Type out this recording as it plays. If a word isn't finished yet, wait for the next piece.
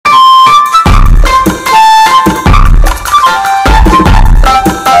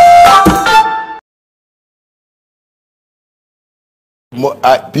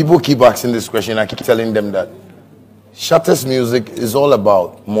People keep asking this question. I keep telling them that Shatta's music is all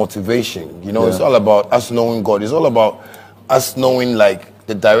about motivation. You know, it's all about us knowing God. It's all about us knowing like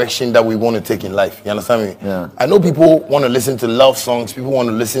the direction that we want to take in life. You understand me? Yeah. I know people want to listen to love songs. People want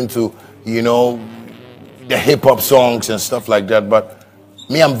to listen to, you know, the hip hop songs and stuff like that. But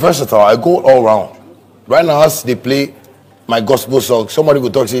me, I'm versatile. I go all around. Right now, as they play my gospel song, somebody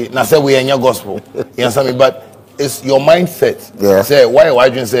will talk to you, "Now say we are in your gospel." You understand me? But it's your mindset. Yeah. Say why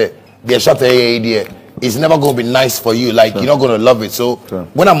you say the Shatta idea. It's never going to be nice for you. Like you're not going to love it. So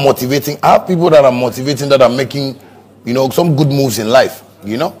when I'm motivating, I have people that are motivating that are making, you know, some good moves in life.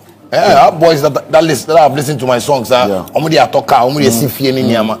 You know, I have boys that have listened to my songs. But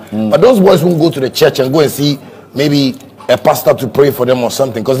those boys won't go to the church and go and see maybe a pastor to pray for them or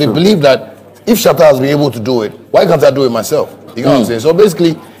something because they believe that if Shatta has been able to do it, why can't I do it myself? You know what I'm saying? So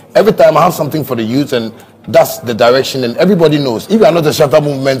basically, every time I have something for the youth, and that's the direction, and everybody knows. If you are not a Shatta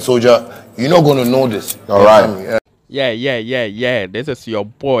movement soldier, you're not going to know this. All right. Yeah. This is your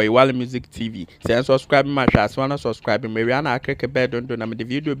boy, Wale Music TV. Say subscribe my channel. Wanna subscribe me? Rihanna, I click a bell. Don't do. The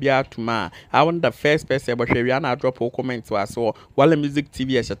video be out tomorrow. I want the first person, but Rihanna drop a comment to us. So Wale Music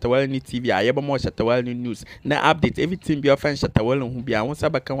TV, Shatta Wale TV. I ever more Shatta Wale news. Now update everything be offense Shatta Wale who be. I want to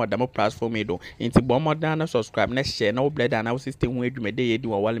become what demo platform do. Into bomb more than subscribe. Next share no blood and our system where you may do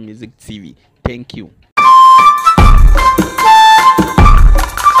Wale Music TV. Thank you.